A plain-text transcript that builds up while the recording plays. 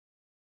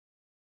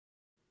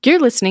You're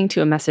listening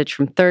to a message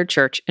from Third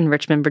Church in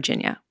Richmond,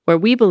 Virginia, where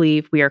we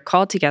believe we are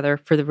called together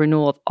for the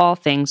renewal of all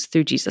things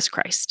through Jesus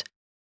Christ.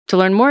 To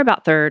learn more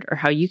about Third or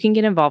how you can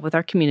get involved with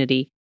our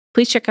community,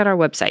 please check out our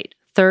website,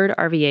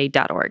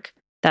 thirdrva.org.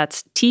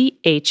 That's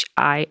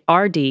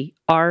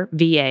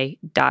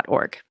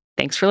THIRDRVA.org.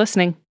 Thanks for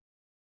listening.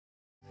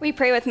 We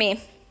pray with me.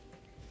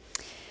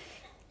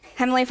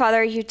 Heavenly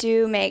Father, you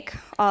do make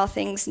all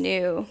things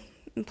new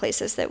in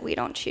places that we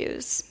don't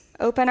choose.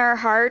 Open our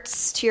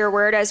hearts to your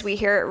word as we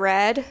hear it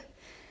read,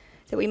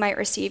 that we might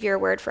receive your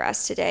word for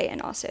us today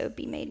and also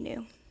be made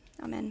new.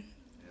 Amen.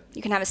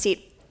 You can have a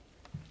seat.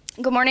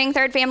 Good morning,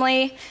 Third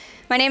family.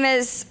 My name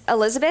is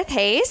Elizabeth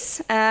Hayes.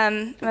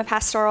 I'm a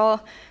pastoral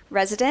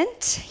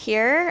resident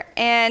here,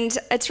 and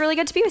it's really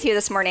good to be with you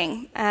this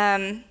morning.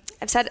 I've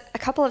said a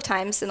couple of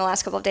times in the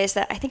last couple of days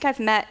that I think I've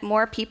met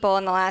more people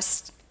in the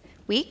last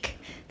week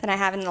than I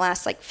have in the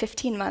last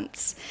 15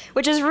 months,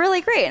 which is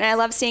really great, and I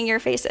love seeing your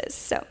faces.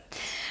 So,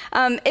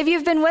 if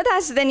you've been with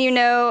us, then you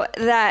know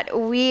that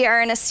we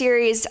are in a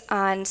series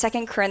on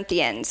 2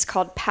 Corinthians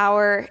called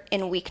Power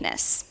in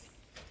Weakness.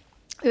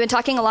 We've been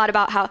talking a lot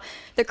about how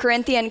the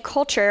Corinthian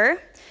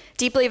culture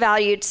deeply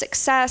valued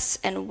success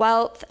and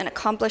wealth and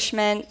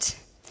accomplishment.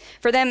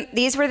 For them,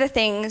 these were the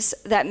things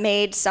that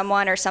made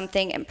someone or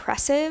something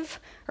impressive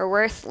or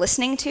worth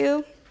listening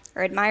to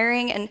or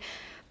admiring. And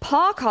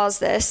Paul calls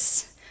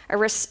this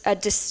a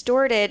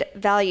distorted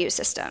value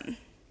system.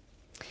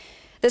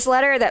 This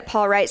letter that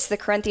Paul writes to the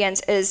Corinthians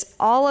is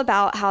all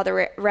about how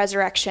the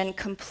resurrection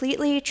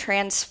completely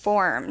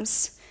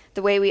transforms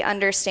the way we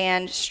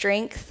understand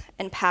strength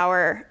and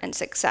power and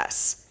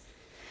success.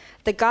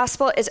 The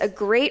gospel is a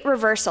great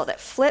reversal that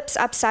flips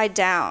upside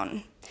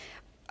down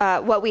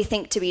what we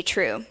think to be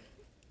true.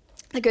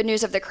 The good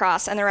news of the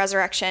cross and the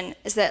resurrection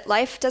is that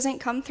life doesn't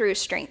come through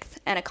strength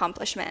and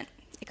accomplishment.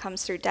 It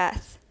comes through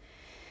death.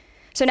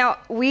 So now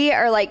we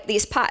are like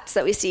these pots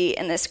that we see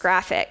in this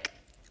graphic.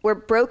 We're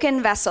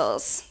broken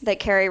vessels that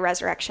carry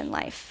resurrection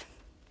life,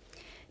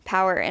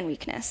 power and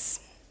weakness.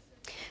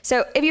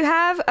 So if you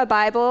have a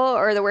Bible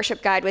or the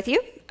worship guide with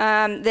you,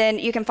 then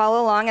you can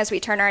follow along as we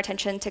turn our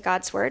attention to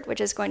God's word,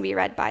 which is going to be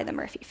read by the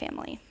Murphy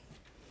family.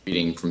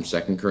 Reading from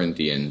 2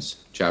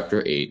 Corinthians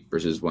chapter 8,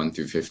 verses 1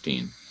 through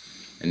 15.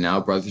 And now,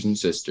 brothers and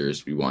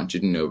sisters, we want you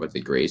to know about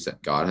the grace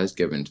that God has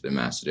given to the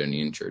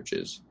Macedonian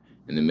churches.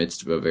 In the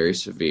midst of a very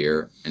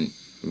severe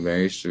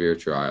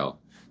trial,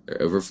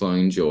 their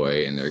overflowing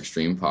joy and their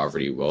extreme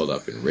poverty welled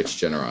up in rich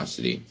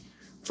generosity.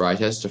 For I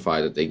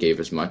testify that they gave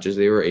as much as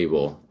they were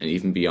able, and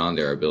even beyond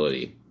their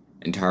ability.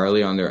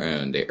 Entirely on their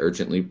own, they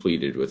urgently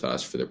pleaded with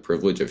us for the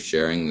privilege of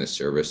sharing this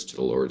service to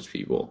the Lord's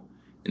people,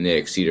 and they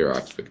exceeded our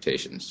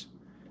expectations.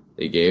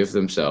 They gave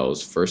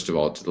themselves first of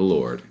all to the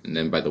Lord, and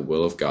then by the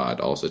will of God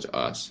also to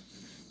us.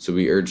 So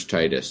we urge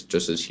Titus,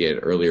 just as he had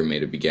earlier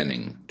made a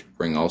beginning, to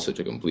bring also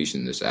to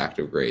completion this act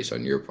of grace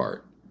on your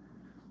part.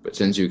 But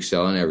since you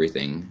excel in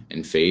everything,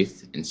 in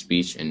faith, in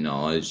speech, in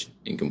knowledge,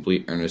 in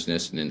complete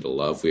earnestness, and in the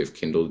love we have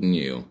kindled in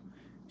you,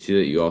 see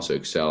that you also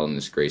excel in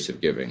this grace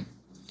of giving.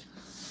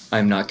 I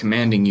am not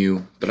commanding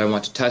you, but I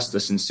want to test the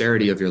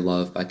sincerity of your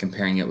love by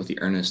comparing it with the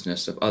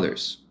earnestness of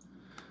others.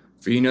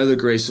 For you know the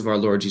grace of our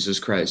Lord Jesus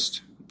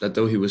Christ, that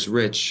though he was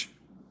rich,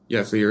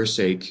 yet for your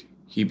sake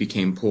he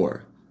became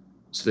poor,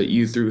 so that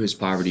you through his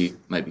poverty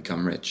might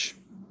become rich.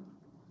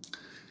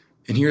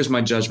 And here is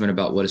my judgment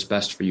about what is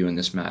best for you in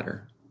this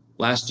matter.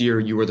 Last year,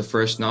 you were the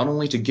first not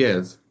only to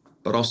give,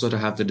 but also to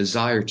have the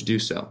desire to do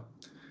so.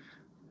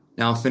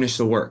 Now finish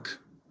the work,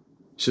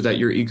 so that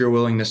your eager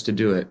willingness to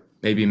do it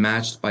may be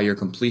matched by your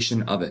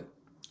completion of it,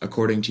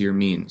 according to your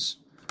means.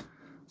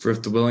 For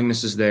if the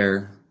willingness is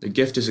there, the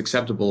gift is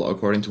acceptable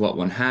according to what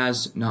one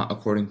has, not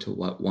according to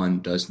what one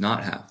does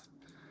not have.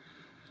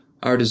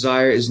 Our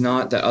desire is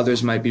not that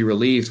others might be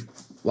relieved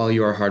while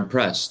you are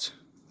hard-pressed,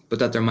 but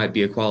that there might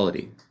be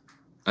equality.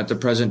 At the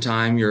present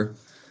time, your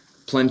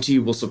plenty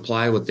will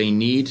supply what they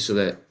need, so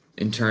that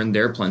in turn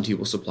their plenty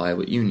will supply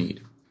what you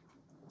need.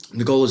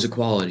 The goal is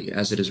equality,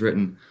 as it is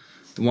written,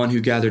 the one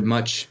who gathered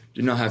much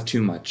did not have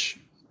too much,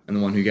 and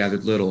the one who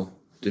gathered little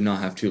did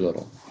not have too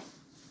little.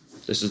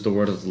 This is the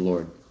word of the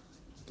Lord.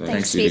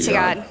 Thanks be to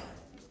God.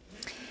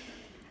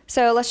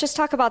 So let's just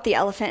talk about the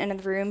elephant in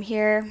the room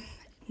here.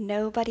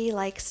 Nobody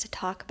likes to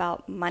talk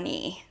about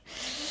money.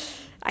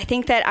 I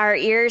think that our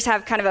ears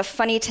have kind of a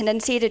funny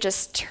tendency to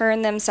just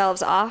turn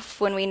themselves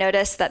off when we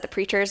notice that the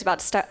preacher is about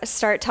to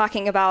start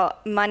talking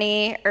about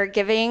money or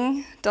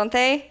giving, don't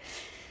they?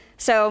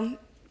 So,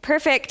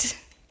 perfect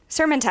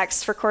sermon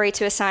text for Corey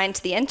to assign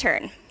to the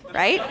intern,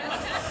 right?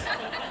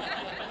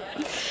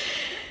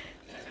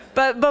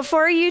 But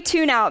before you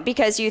tune out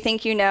because you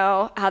think you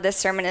know how this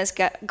sermon is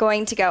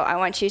going to go, I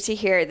want you to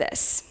hear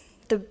this.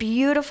 The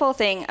beautiful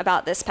thing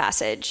about this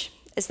passage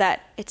is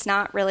that it's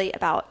not really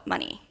about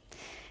money.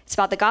 It's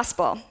about the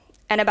gospel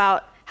and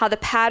about how the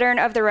pattern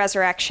of the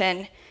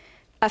resurrection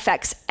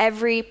affects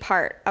every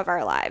part of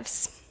our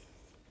lives.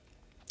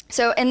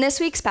 So in this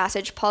week's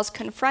passage, Paul's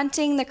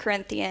confronting the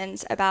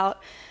Corinthians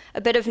about a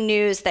bit of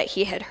news that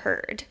he had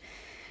heard.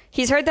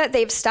 He's heard that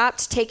they've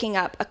stopped taking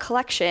up a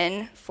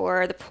collection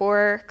for the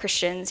poor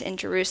Christians in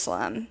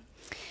Jerusalem.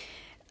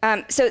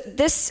 So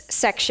this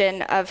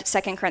section of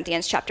 2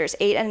 Corinthians chapters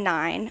 8 and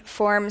 9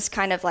 forms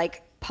kind of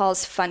like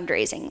Paul's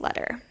fundraising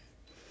letter.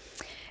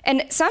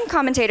 And some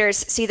commentators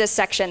see this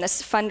section,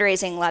 this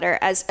fundraising letter,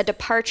 as a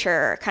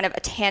departure, kind of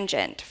a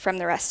tangent from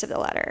the rest of the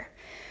letter.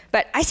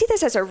 But I see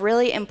this as a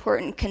really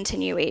important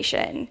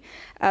continuation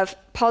of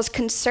Paul's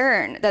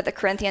concern that the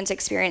Corinthians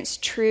experience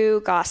true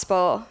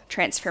gospel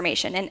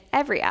transformation in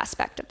every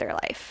aspect of their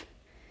life.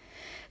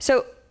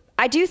 So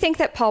I do think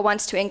that Paul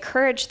wants to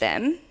encourage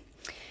them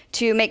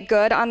to make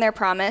good on their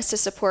promise to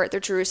support the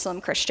Jerusalem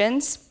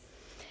Christians.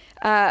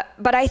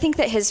 But I think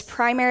that his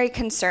primary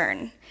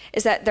concern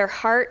is that their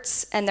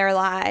hearts and their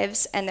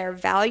lives and their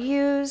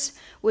values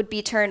would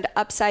be turned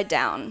upside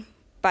down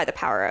by the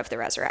power of the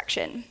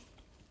resurrection.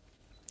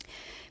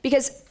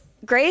 Because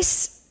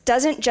grace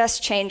doesn't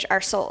just change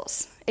our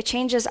souls, it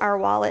changes our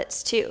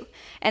wallets too.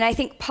 And I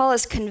think Paul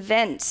is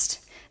convinced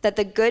that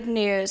the good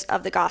news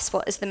of the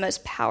gospel is the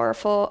most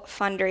powerful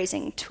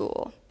fundraising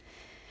tool.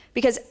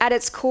 Because at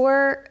its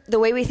core, the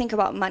way we think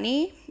about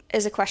money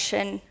is a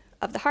question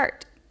of the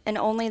heart, and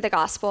only the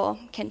gospel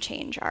can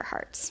change our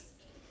hearts.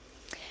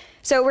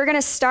 So we're going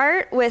to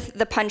start with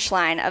the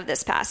punchline of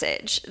this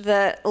passage,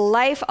 the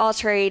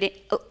life-altering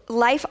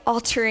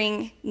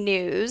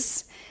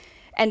news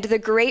and the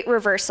great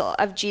reversal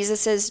of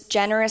Jesus'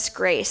 generous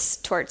grace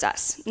towards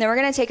us. And then we're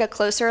going to take a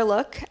closer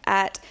look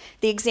at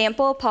the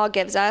example Paul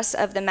gives us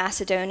of the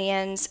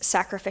Macedonians'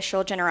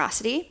 sacrificial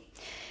generosity.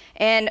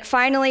 And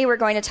finally, we're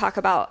going to talk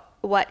about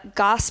what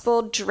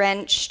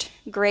gospel-drenched,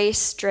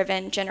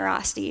 grace-driven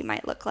generosity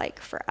might look like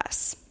for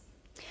us.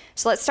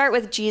 So let's start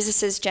with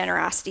Jesus'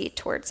 generosity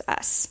towards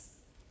us.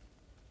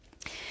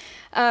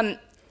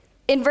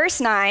 In verse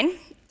 9,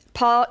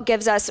 Paul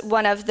gives us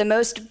one of the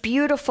most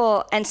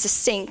beautiful and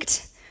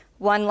succinct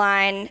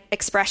one-line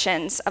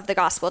expressions of the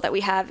gospel that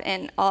we have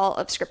in all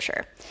of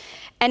Scripture.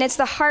 And it's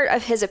the heart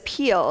of his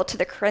appeal to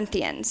the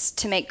Corinthians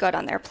to make good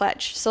on their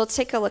pledge. So let's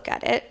take a look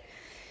at it.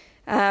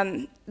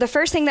 The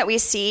first thing that we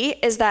see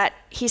is that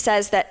he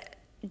says that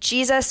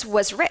Jesus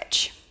was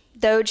rich,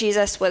 though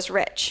Jesus was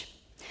rich.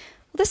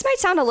 Well, this might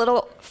sound a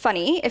little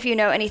funny if you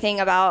know anything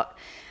about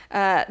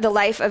the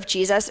life of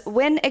Jesus.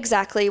 When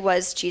exactly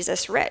was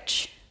Jesus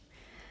rich?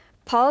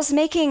 Paul's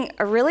making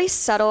a really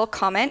subtle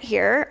comment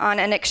here on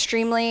an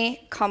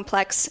extremely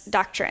complex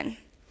doctrine.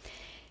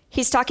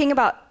 He's talking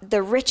about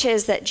the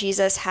riches that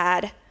Jesus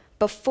had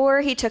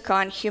before he took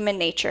on human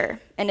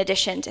nature in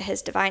addition to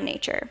his divine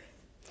nature.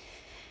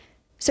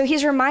 So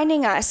he's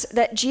reminding us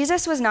that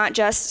Jesus was not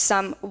just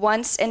some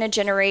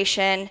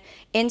once-in-a-generation,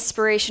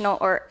 inspirational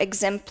or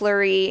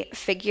exemplary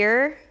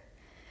figure,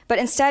 but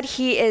instead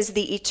he is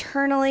the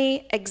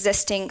eternally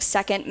existing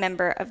second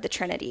member of the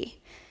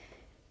Trinity,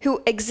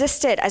 who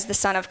existed as the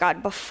Son of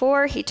God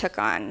before he took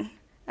on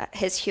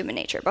his human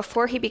nature,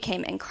 before he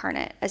became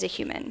incarnate as a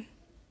human.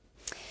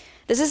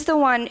 This is the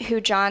one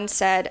who John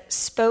said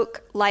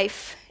spoke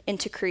life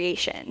into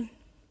creation.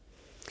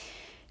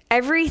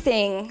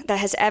 Everything that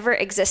has ever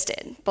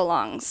existed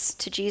belongs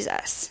to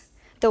Jesus.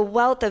 The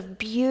wealth of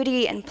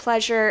beauty and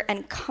pleasure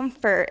and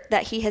comfort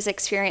that he has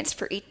experienced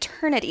for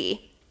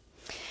eternity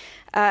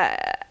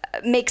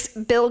makes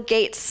Bill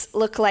Gates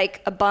look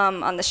like a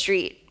bum on the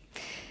street.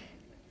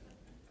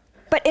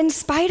 But in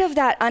spite of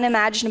that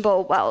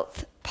unimaginable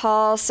wealth,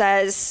 Paul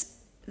says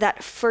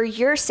that for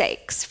your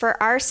sakes,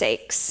 for our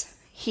sakes,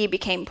 he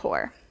became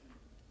poor.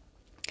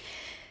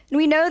 And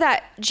we know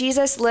that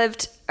Jesus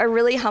lived a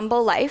really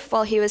humble life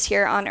while he was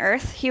here on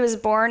earth. He was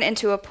born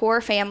into a poor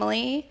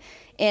family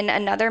in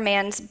another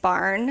man's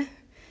barn.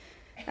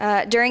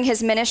 During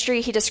his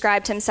ministry, he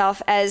described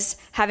himself as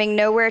having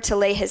nowhere to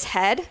lay his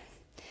head.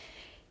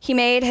 He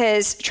made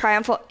his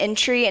triumphal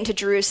entry into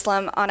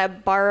Jerusalem on a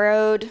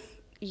borrowed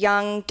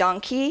young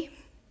donkey,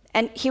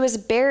 and he was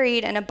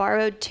buried in a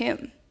borrowed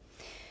tomb.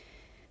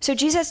 So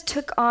Jesus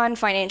took on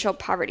financial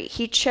poverty.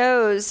 He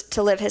chose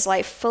to live his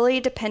life fully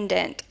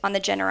dependent on the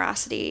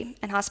generosity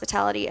and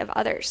hospitality of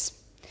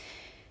others.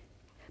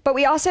 But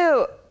he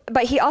also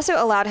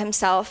allowed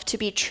himself to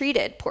be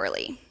treated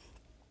poorly.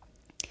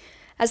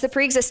 As the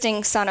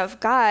pre-existing Son of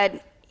God,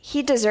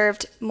 he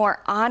deserved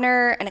more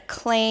honor and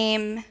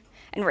acclaim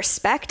and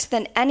respect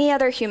than any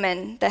other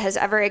human that has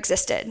ever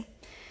existed.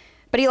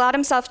 But he allowed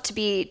himself to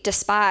be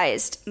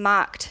despised,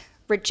 mocked,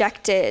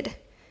 rejected,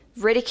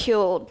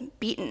 ridiculed,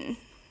 beaten.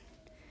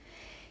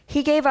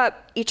 He gave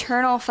up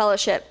eternal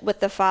fellowship with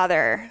the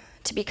Father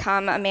to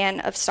become a man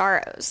of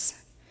sorrows.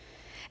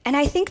 And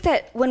I think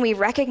that when we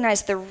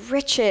recognize the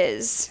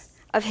riches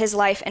of his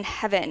life in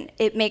heaven,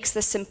 it makes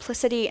the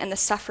simplicity and the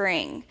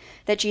suffering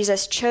that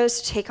Jesus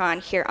chose to take on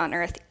here on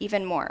earth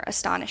even more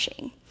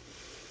astonishing.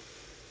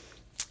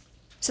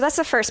 So that's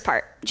the first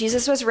part.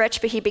 Jesus was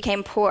rich, but he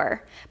became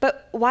poor.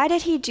 But why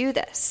did he do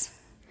this?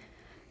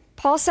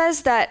 Paul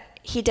says that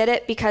he did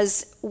it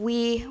because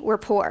we were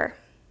poor.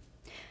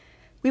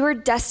 We were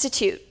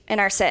destitute in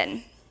our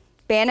sin,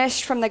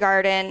 banished from the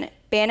garden,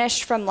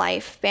 banished from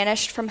life,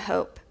 banished from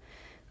hope.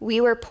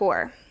 We were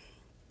poor.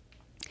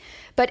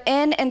 But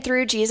in and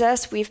through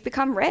Jesus, we've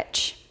become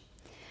rich.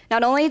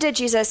 Not only did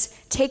Jesus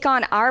take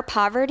on our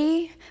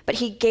poverty, but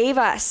he gave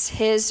us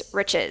his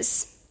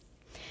riches.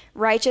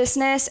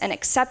 Righteousness and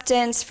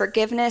acceptance,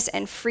 forgiveness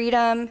and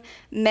freedom,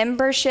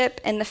 membership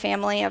in the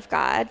family of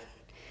God.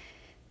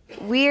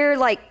 We're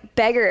like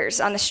beggars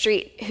on the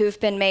street who've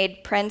been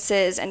made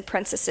princes and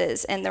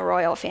princesses in the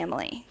royal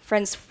family.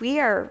 Friends, we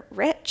are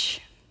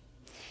rich.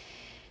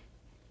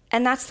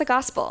 And that's the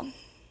gospel.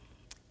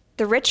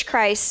 The rich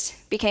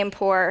Christ became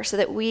poor so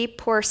that we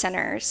poor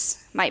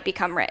sinners might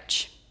become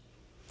rich.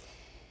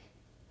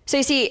 So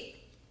you see,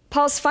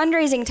 Paul's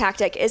fundraising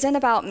tactic isn't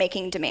about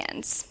making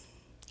demands.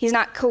 He's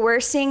not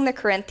coercing the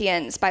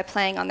Corinthians by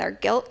playing on their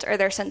guilt or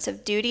their sense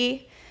of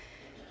duty.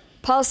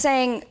 Paul's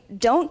saying,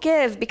 don't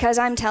give because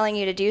I'm telling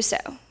you to do so.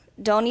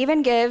 Don't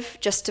even give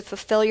just to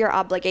fulfill your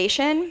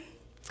obligation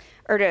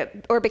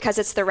or because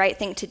it's the right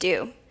thing to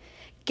do.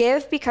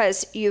 Give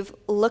because you've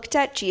looked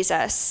at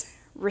Jesus,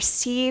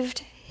 received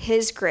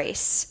his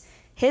grace,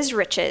 his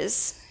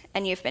riches,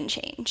 and you've been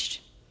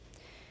changed.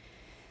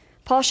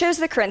 Paul shows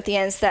the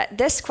Corinthians that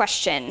this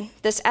question,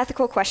 this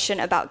ethical question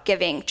about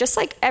giving, just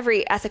like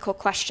every ethical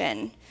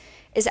question,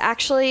 is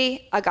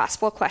actually a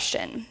gospel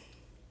question.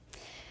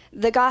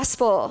 The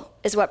gospel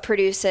is what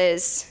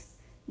produces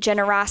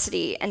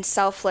generosity and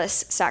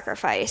selfless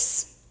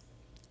sacrifice.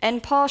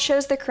 And Paul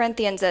shows the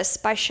Corinthians this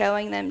by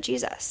showing them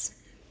Jesus.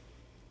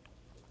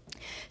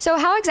 So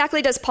how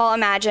exactly does Paul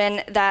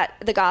imagine that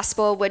the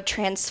gospel would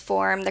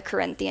transform the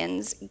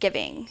Corinthians'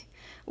 giving?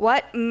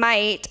 What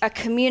might a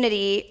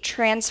community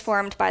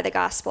transformed by the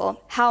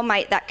gospel, how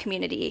might that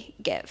community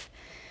give?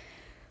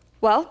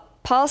 Well,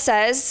 Paul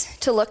says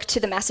to look to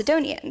the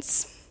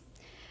Macedonians.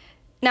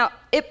 Now,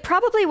 it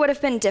probably would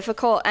have been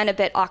difficult and a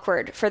bit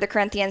awkward for the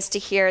Corinthians to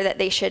hear that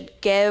they should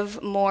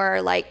give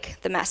more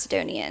like the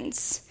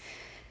Macedonians,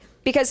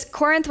 because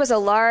Corinth was a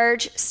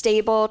large,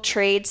 stable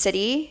trade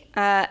city,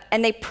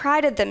 and they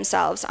prided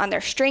themselves on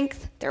their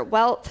strength, their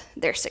wealth,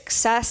 their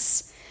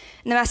success.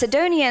 And the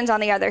Macedonians,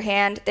 on the other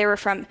hand, they were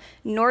from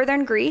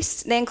northern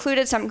Greece. They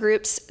included some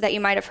groups that you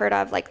might have heard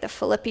of, like the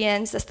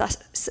Philippians, the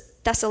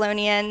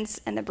Thessalonians,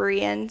 and the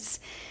Bereans.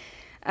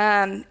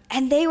 And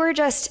they were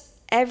just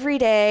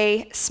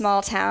everyday,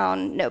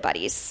 small-town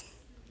nobodies.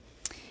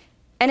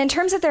 And in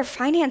terms of their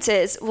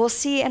finances, we'll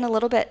see in a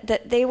little bit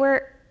that they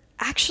were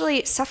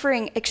actually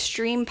suffering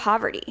extreme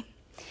poverty.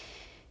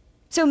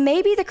 So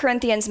maybe the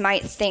Corinthians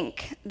might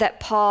think that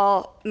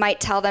Paul might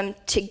tell them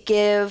to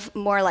give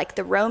more like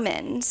the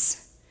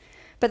Romans,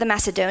 but the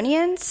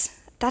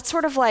Macedonians, that's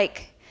sort of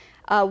like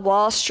a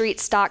Wall Street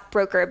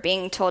stockbroker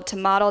being told to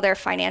model their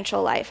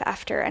financial life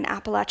after an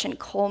Appalachian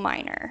coal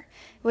miner.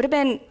 It would have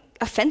been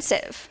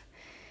offensive.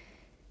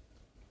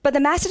 But the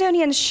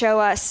Macedonians show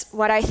us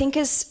what I think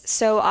is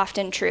so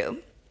often true.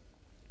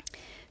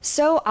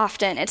 So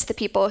often it's the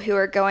people who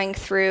are going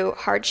through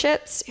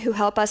hardships who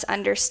help us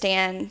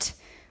understand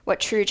what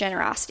true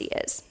generosity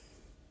is.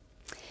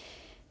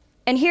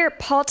 And here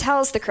Paul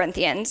tells the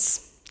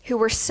Corinthians, who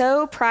were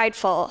so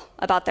prideful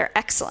about their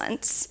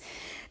excellence,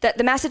 that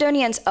the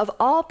Macedonians of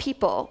all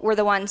people were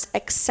the ones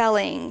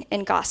excelling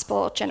in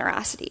gospel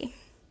generosity.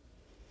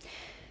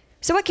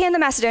 So what can the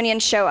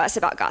Macedonians show us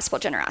about gospel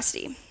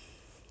generosity?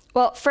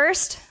 Well,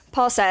 first,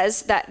 Paul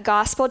says that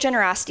gospel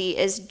generosity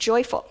is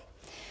joyful.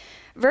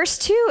 Verse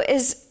 2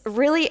 is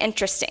really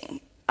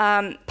interesting.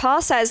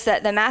 Paul says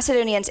that the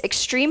Macedonians'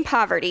 extreme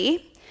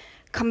poverty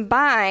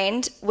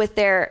combined with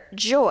their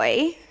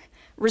joy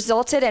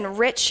resulted in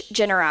rich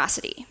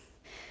generosity.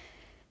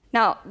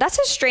 Now, that's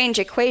a strange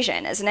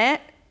equation, isn't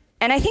it?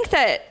 And I think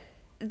that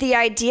the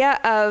idea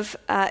of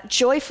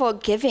joyful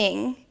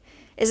giving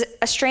is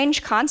a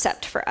strange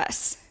concept for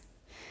us.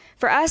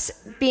 For us,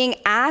 being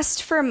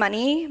asked for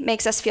money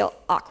makes us feel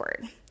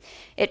awkward.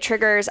 It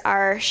triggers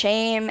our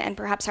shame and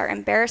perhaps our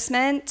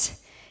embarrassment,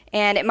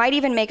 and it might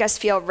even make us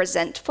feel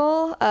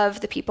resentful of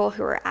the people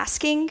who are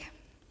asking.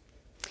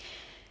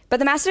 But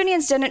the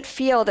Macedonians didn't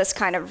feel this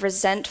kind of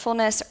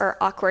resentfulness or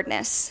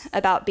awkwardness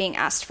about being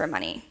asked for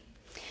money.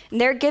 And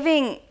their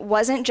giving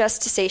wasn't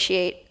just to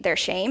satiate their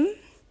shame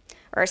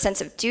or a sense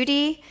of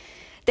duty.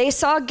 They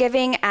saw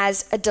giving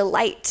as a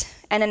delight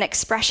and an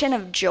expression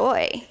of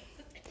joy,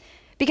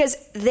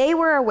 because they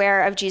were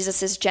aware of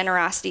Jesus'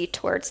 generosity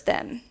towards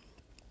them.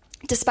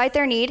 Despite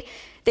their need,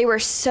 they were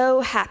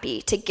so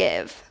happy to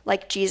give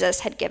like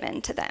Jesus had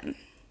given to them.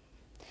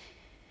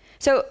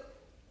 So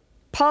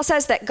Paul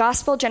says that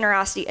gospel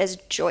generosity is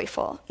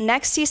joyful.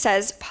 Next, he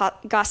says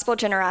gospel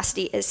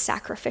generosity is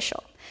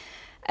sacrificial.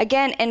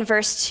 Again, in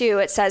verse 2,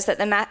 it says that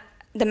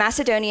the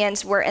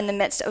Macedonians were in the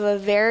midst of a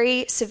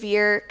very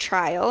severe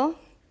trial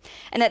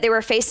and that they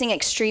were facing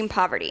extreme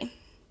poverty.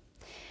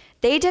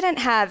 They didn't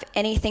have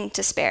anything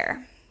to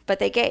spare, but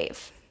they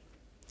gave.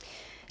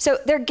 So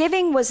their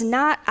giving was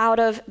not out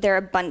of their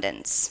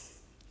abundance.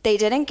 They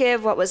didn't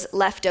give what was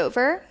left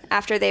over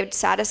after they'd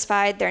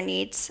satisfied their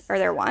needs or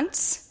their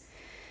wants.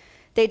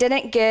 They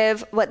didn't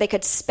give what they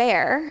could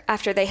spare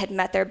after they had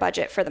met their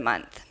budget for the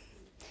month.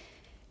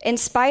 In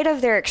spite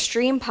of their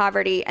extreme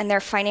poverty and their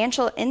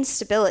financial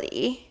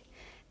instability,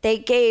 They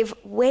gave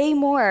way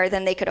more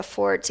than they could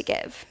afford to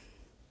give.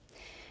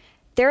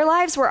 Their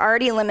lives were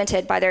already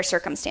limited by their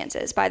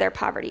circumstances, by their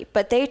poverty,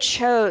 but they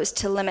chose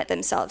to limit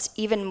themselves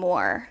even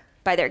more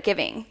by their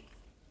giving.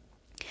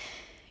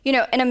 You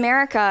know, in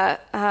America,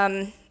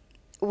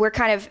 we're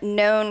kind of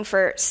known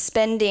for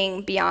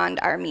spending beyond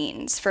our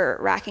means, for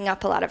racking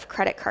up a lot of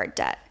credit card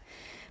debt.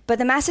 But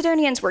the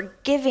Macedonians were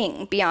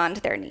giving beyond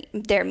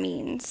their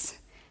means.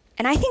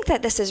 And I think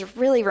that this is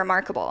really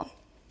remarkable.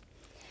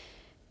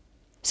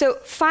 So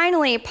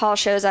finally, Paul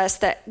shows us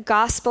that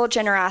gospel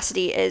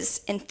generosity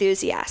is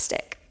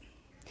enthusiastic.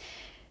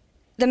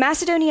 The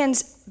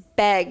Macedonians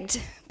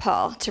begged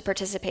Paul to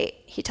participate,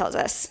 he tells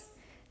us.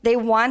 They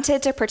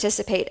wanted to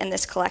participate in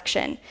this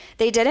collection.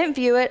 They didn't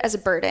view it as a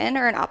burden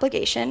or an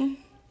obligation.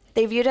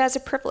 They viewed it as a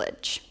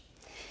privilege.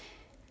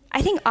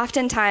 I think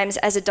oftentimes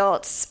as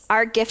adults,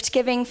 our gift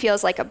giving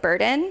feels like a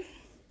burden.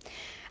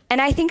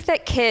 And I think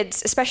that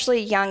kids, especially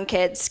young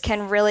kids,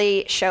 can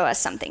really show us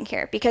something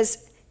here,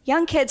 because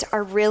young kids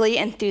are really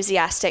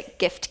enthusiastic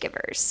gift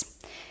givers.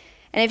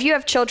 And if you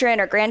have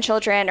children or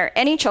grandchildren or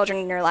any children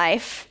in your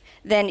life,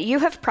 then you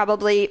have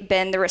probably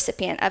been the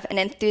recipient of an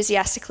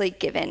enthusiastically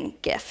given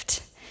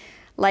gift.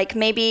 Like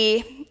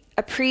maybe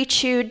a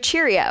pre-chewed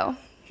Cheerio.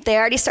 They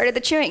already started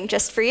the chewing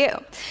just for you.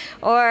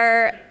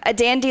 Or a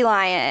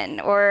dandelion,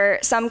 or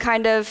some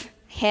kind of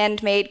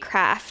handmade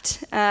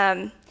craft.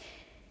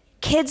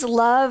 Kids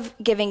love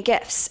giving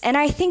gifts. And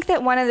I think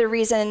that one of the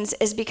reasons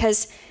is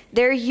because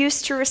they're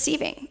used to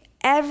receiving.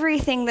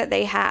 Everything that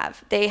they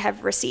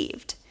have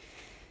received.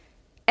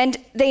 And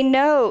they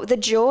know the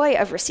joy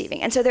of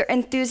receiving. And so they're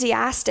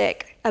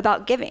enthusiastic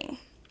about giving.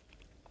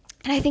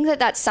 And I think that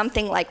that's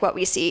something like what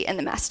we see in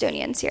the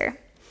Macedonians here.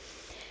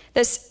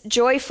 This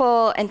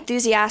joyful,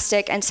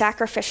 enthusiastic, and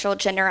sacrificial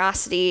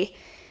generosity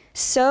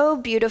so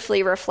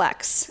beautifully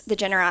reflects the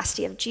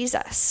generosity of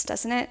Jesus,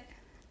 doesn't it?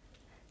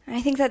 And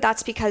I think that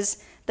that's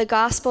because the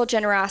gospel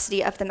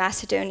generosity of the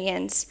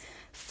Macedonians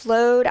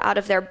flowed out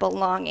of their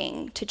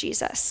belonging to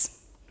Jesus.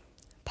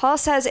 Paul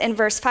says in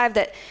verse 5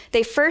 that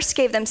they first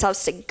gave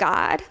themselves to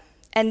God,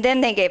 and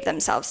then they gave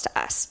themselves to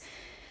us.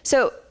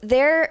 So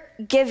their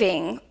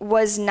giving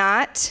was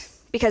not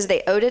because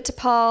they owed it to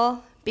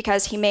Paul,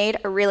 because he made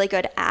a really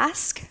good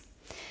ask,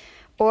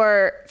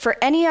 or for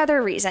any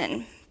other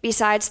reason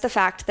besides the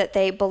fact that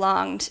they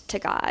belonged to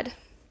God.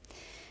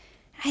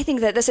 I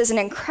think that this is an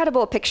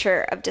incredible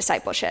picture of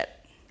discipleship,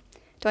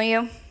 don't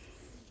you?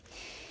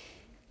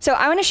 So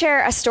I want to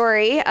share a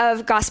story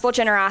of gospel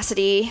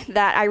generosity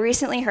that I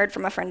recently heard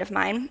from a friend of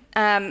mine.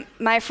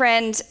 My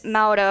friend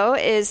Mauro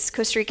is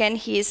Costa Rican.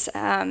 He's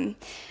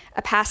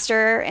a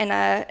pastor in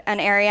an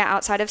area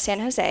outside of San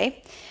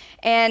Jose.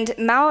 And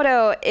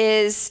Mauro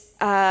is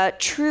a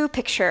true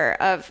picture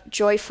of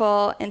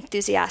joyful,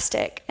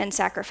 enthusiastic, and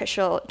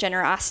sacrificial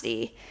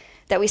generosity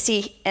that we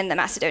see in the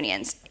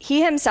Macedonians.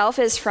 He himself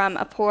is from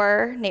a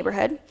poor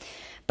neighborhood,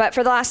 but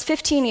for the last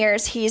 15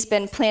 years, he's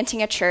been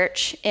planting a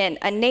church in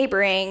a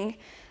neighboring,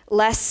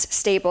 less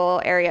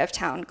stable area of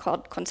town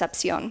called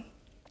Concepcion.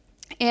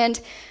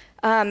 And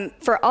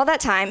for all that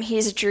time,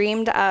 he's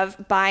dreamed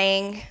of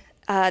buying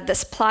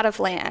this plot of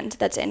land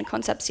that's in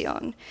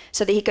Concepcion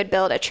so that he could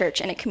build a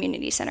church and a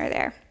community center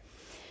there.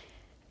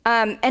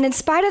 And in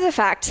spite of the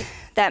fact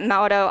that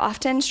Mauro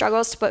often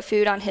struggles to put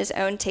food on his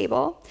own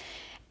table,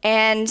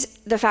 and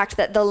the fact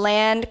that the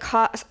land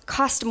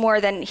cost more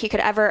than he could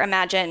ever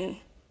imagine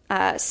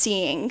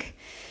seeing,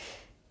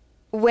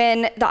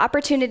 when the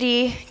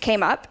opportunity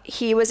came up,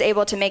 he was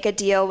able to make a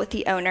deal with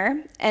the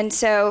owner. And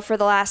so for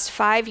the last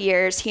 5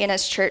 years, he and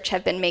his church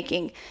have been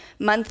making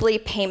monthly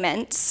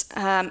payments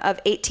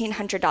of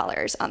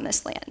 $1,800 on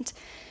this land.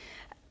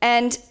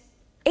 And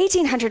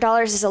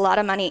 $1,800 is a lot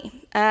of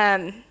money.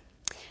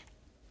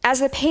 As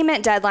the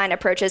payment deadline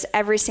approaches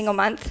every single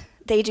month,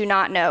 they do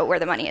not know where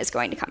the money is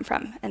going to come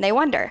from, and they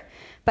wonder.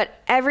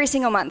 But every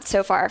single month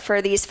so far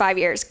for these 5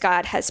 years,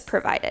 God has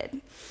provided.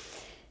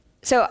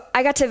 So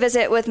I got to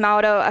visit with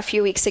Mauro a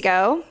few weeks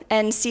ago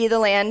and see the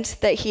land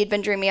that he'd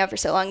been dreaming of for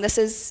so long. This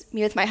is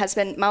me with my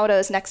husband. Mauro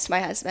is next to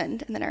my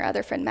husband, and then our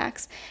other friend,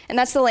 Max. And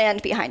that's the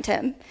land behind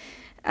him.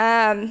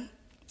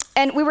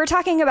 And we were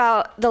talking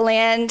about the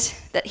land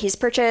that he's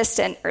purchased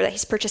or that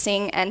he's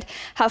purchasing, and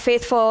how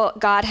faithful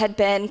God had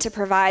been to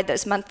provide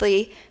those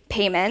monthly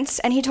payments.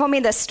 And he told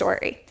me this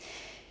story.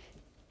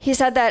 He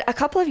said that a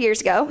couple of years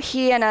ago,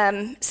 he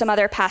and some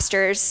other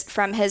pastors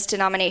from his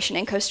denomination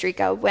in Costa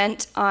Rica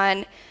went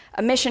on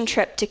a mission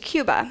trip to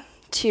Cuba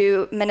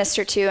to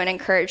minister to and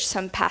encourage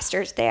some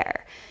pastors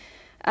there.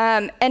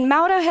 And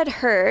Mauro had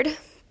heard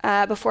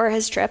before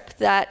his trip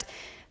that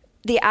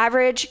the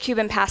average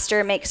Cuban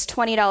pastor makes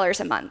 $20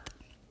 a month.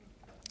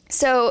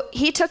 So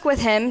he took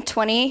with him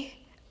 5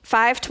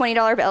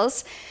 $20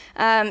 bills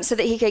so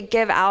that he could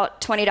give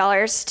out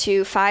 $20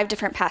 to 5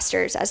 different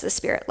pastors as the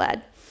Spirit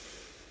led.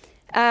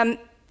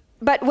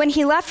 But when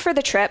he left for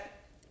the trip,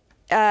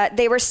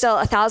 they were still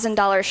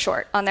 $1,000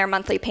 short on their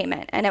monthly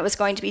payment, and it was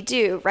going to be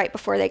due right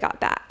before they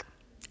got back,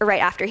 or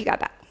right after he got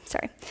back,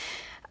 sorry.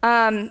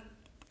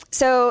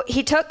 So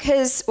he took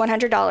his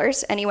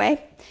 $100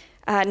 anyway,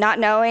 not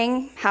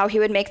knowing how he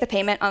would make the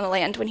payment on the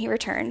land when he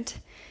returned.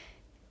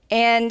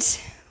 And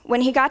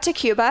when he got to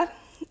Cuba,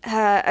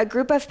 a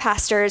group of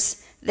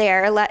pastors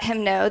there let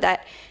him know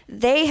that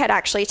they had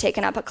actually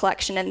taken up a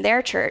collection in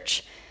their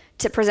church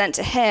to present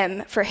to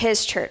him for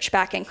his church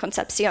back in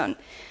Concepcion.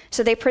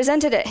 So they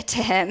presented it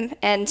to him,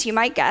 and you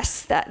might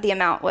guess that the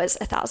amount was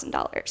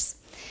 $1,000.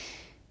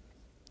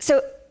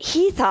 So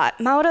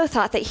Mauro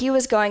thought that he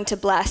was going to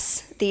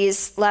bless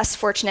these less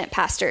fortunate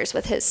pastors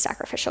with his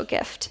sacrificial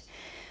gift.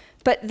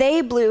 But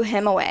they blew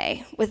him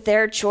away with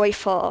their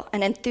joyful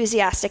and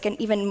enthusiastic and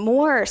even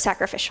more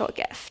sacrificial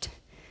gift.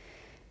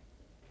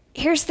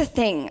 Here's the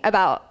thing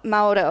about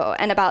Mauro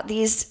and about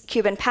these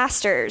Cuban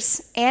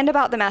pastors and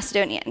about the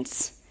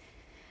Macedonians.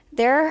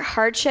 Their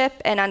hardship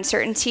and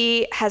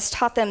uncertainty has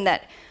taught them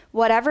that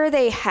whatever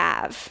they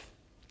have,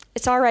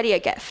 it's already a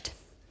gift.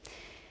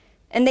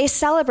 And they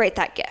celebrate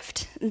that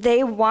gift.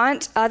 They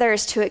want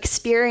others to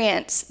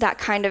experience that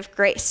kind of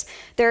grace.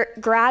 Their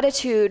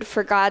gratitude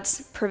for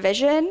God's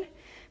provision,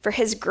 for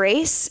his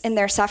grace in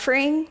their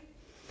suffering,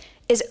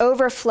 is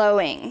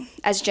overflowing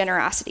as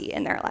generosity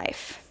in their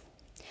life.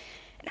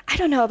 And I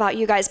don't know about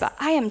you guys, but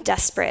I am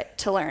desperate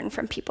to learn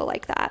from people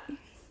like that.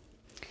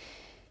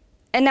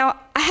 And now,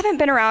 I haven't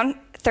been around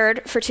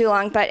Third for too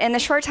long, but in the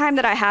short time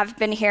that I have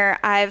been here,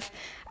 I've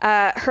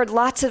heard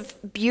lots of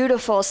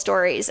beautiful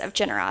stories of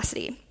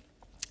generosity.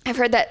 I've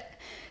heard that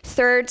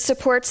Third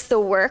supports the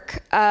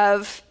work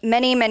of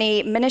many,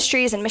 many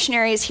ministries and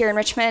missionaries here in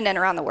Richmond and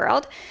around the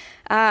world.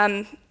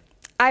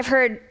 I've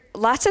heard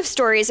lots of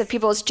stories of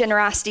people's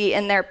generosity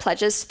in their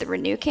pledges to the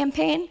Renew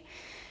campaign.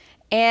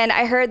 And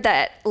I heard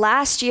that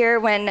last year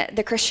when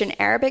the Christian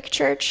Arabic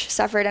Church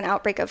suffered an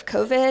outbreak of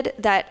COVID,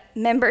 that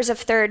members of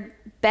Third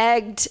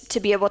begged to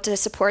be able to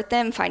support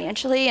them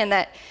financially, and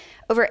that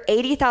over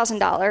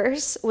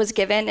 $80,000 was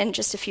given in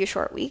just a few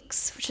short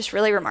weeks, which is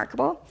really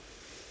remarkable.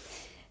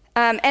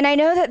 And I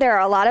know that there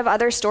are a lot of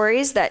other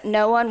stories that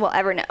no one will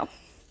ever know.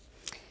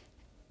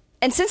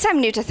 And since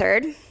I'm new to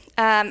Third,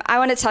 I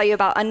want to tell you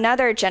about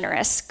another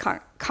generous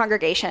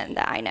congregation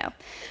that I know.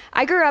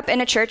 I grew up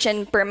in a church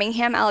in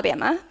Birmingham,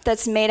 Alabama,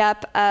 that's made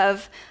up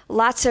of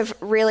lots of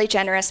really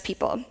generous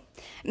people.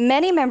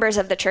 Many members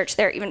of the church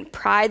there even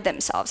pride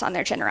themselves on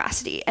their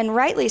generosity, and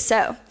rightly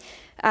so.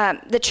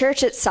 The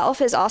church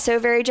itself is also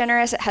very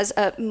generous. It has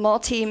a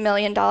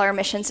multi-million-dollar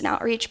missions and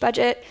outreach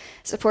budget,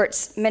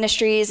 supports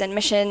ministries and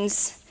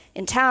missions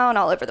in town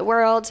all over the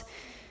world.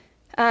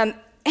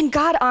 And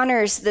God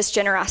honors this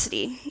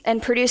generosity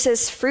and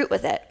produces fruit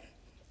with it.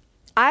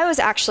 I was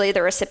actually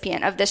the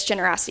recipient of this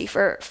generosity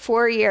for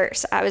 4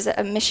 years. I was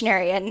a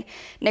missionary in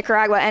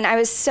Nicaragua, and I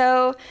was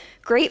so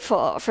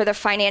grateful for the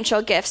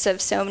financial gifts of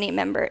so many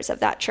members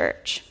of that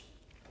church.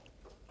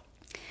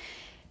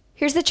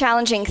 Here's the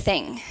challenging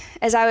thing.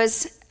 As I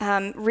was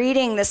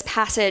reading this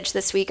passage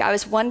this week, I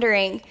was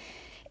wondering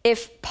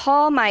if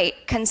Paul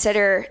might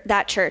consider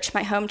that church,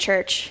 my home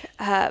church,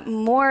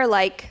 more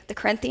like the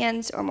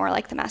Corinthians or more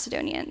like the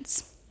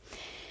Macedonians.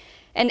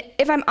 And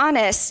if I'm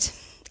honest,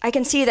 I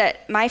can see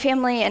that my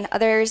family and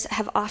others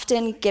have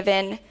often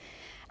given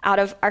out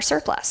of our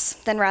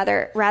surplus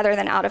rather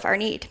than out of our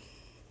need.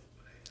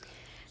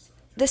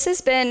 This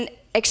has been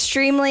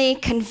extremely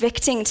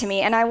convicting to me,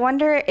 and I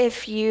wonder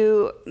if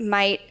you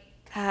might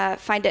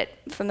find it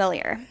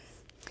familiar.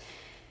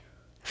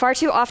 Far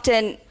too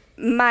often,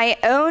 my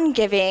own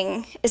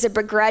giving is a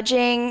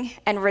begrudging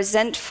and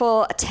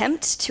resentful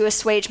attempt to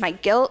assuage my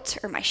guilt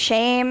or my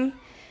shame.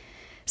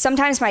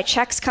 Sometimes my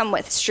checks come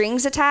with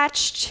strings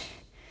attached.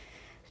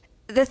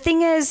 The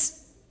thing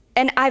is,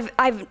 and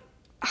I've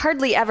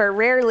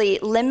rarely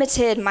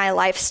limited my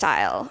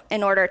lifestyle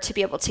in order to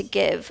be able to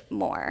give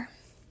more.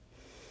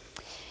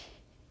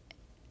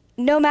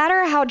 No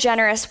matter how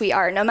generous we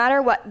are, no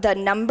matter what the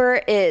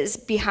number is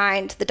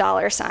behind the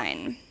dollar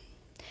sign,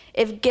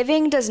 if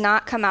giving does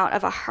not come out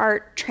of a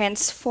heart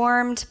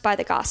transformed by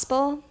the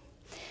gospel,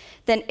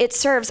 then it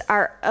serves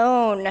our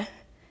own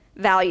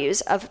values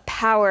of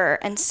power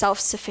and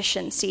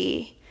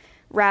self-sufficiency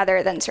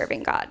rather than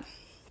serving God.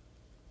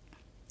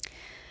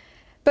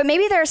 But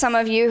maybe there are some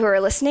of you who are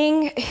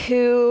listening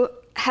who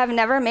have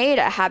never made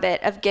a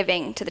habit of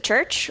giving to the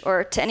church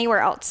or to anywhere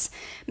else.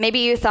 Maybe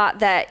you thought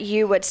that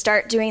you would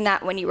start doing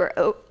that when you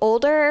were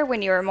older,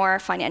 when you were more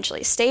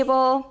financially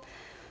stable.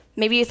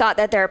 Maybe you thought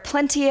that there are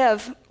plenty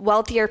of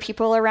wealthier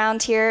people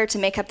around here to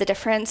make up the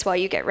difference while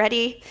you get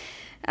ready.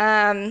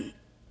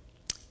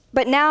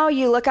 But now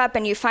you look up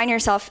and you find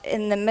yourself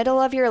in the middle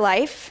of your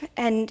life,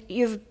 and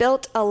you've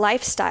built a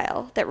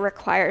lifestyle that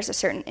requires a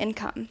certain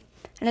income.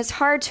 And it's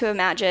hard to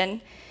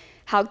imagine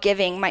how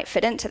giving might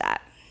fit into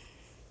that.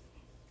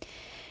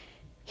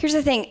 Here's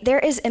the thing, there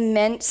is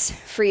immense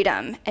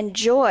freedom and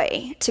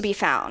joy to be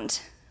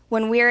found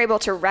when we are able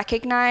to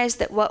recognize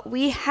that what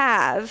we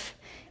have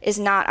is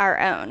not our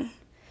own.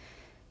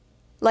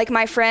 Like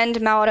my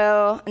friend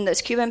Mauro and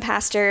those Cuban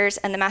pastors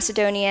and the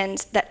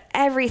Macedonians, that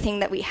everything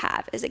that we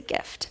have is a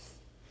gift.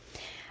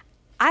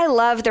 I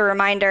love the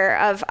reminder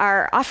of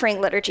our offering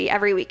liturgy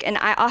every week, and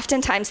I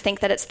oftentimes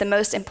think that it's the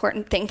most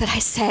important thing that I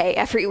say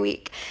every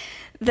week,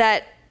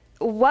 that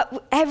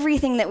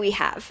everything that we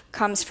have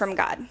comes from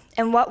God,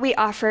 and what we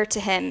offer to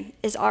him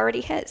is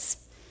already his.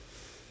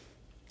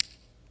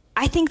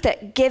 I think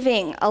that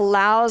giving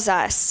allows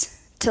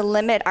us to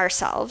limit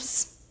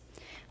ourselves,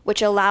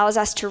 which allows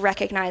us to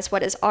recognize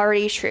what is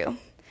already true,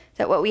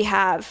 that what we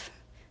have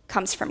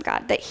comes from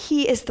God, that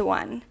he is the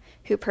one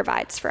who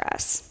provides for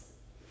us.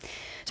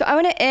 So I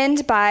want to end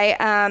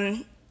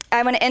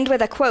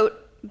with a quote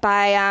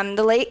by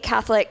the late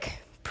Catholic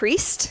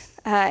priest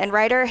and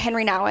writer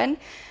Henry Nouwen.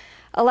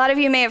 A lot of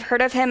you may have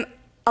heard of him.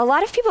 A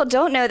lot of people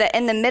don't know that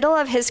in the middle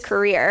of his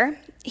career,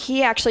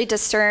 he actually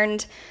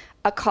discerned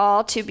a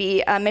call to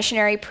be a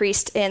missionary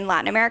priest in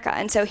Latin America.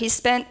 And so he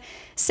spent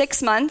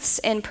 6 months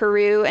in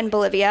Peru and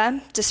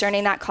Bolivia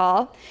discerning that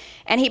call.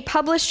 And he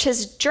published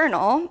his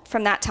journal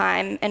from that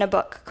time in a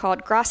book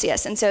called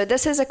Gracias. And so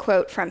this is a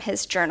quote from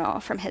his journal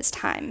from his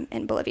time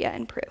in Bolivia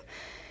and Peru. It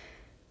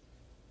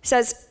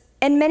says,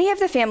 "In many of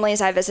the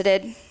families I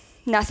visited,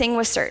 nothing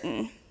was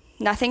certain,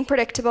 nothing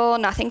predictable,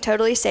 nothing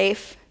totally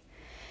safe.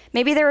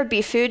 Maybe there would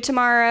be food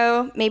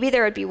tomorrow, maybe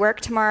there would be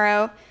work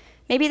tomorrow,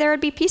 maybe there would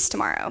be peace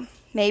tomorrow,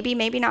 maybe,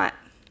 maybe not.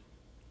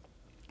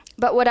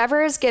 But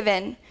whatever is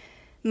given,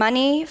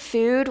 money,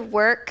 food,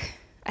 work,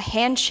 a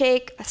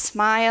handshake, a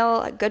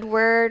smile, a good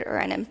word, or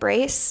an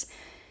embrace,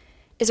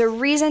 is a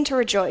reason to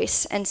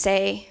rejoice and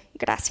say,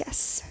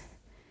 gracias.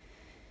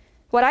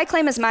 What I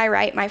claim as my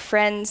right, my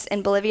friends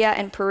in Bolivia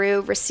and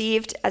Peru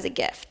received as a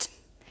gift.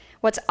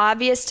 What's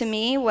obvious to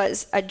me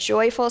was a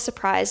joyful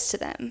surprise to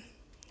them.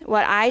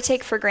 What I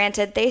take for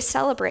granted, they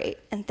celebrate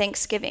in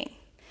thanksgiving.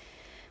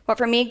 What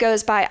for me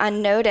goes by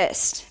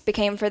unnoticed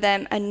became for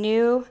them a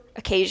new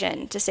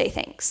occasion to say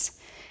thanks.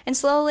 And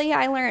slowly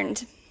I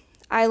learned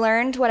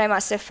what I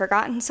must have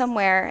forgotten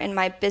somewhere in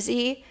my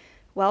busy,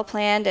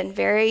 well-planned, and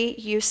very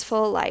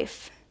useful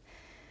life.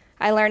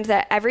 I learned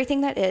that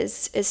everything that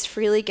is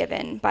freely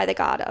given by the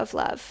God of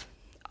love.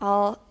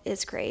 All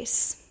is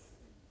grace."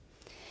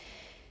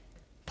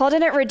 Paul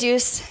didn't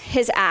reduce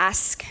his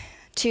ask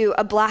to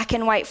a black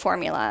and white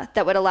formula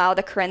that would allow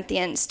the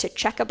Corinthians to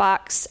check a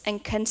box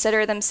and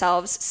consider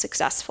themselves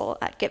successful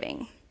at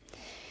giving.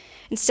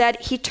 Instead,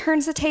 he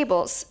turns the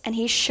tables and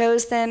he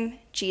shows them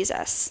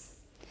Jesus.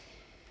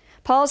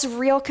 Paul's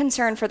real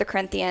concern for the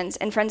Corinthians,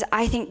 and friends,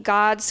 I think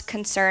God's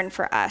concern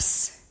for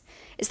us,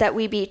 is that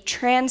we be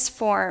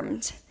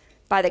transformed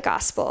by the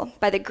gospel,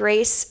 by the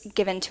grace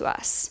given to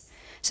us,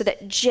 so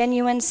that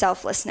genuine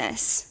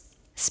selflessness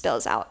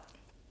spills out.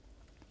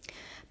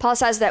 Paul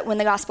says that when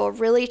the gospel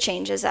really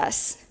changes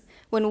us,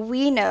 when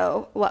we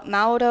know what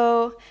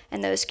Mauro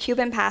and those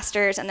Cuban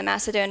pastors and the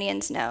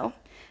Macedonians know,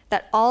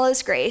 that all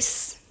is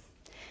grace,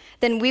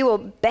 then we will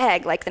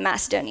beg like the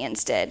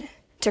Macedonians did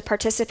to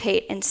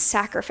participate in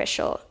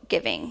sacrificial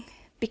giving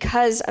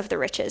because of the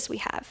riches we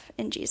have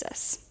in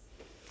Jesus.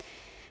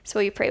 So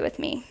will you pray with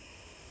me?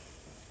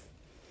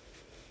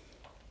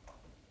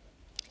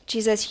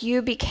 Jesus,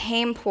 you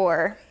became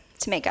poor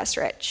to make us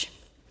rich.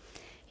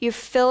 You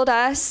filled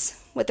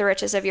us with the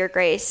riches of your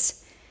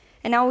grace.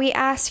 And now we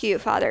ask you,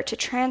 Father, to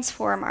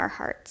transform our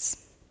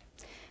hearts.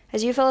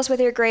 As you fill us with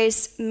your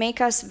grace, make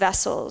us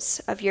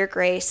vessels of your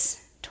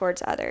grace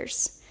towards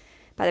others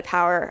by the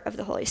power of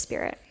the Holy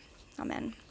Spirit. Amen.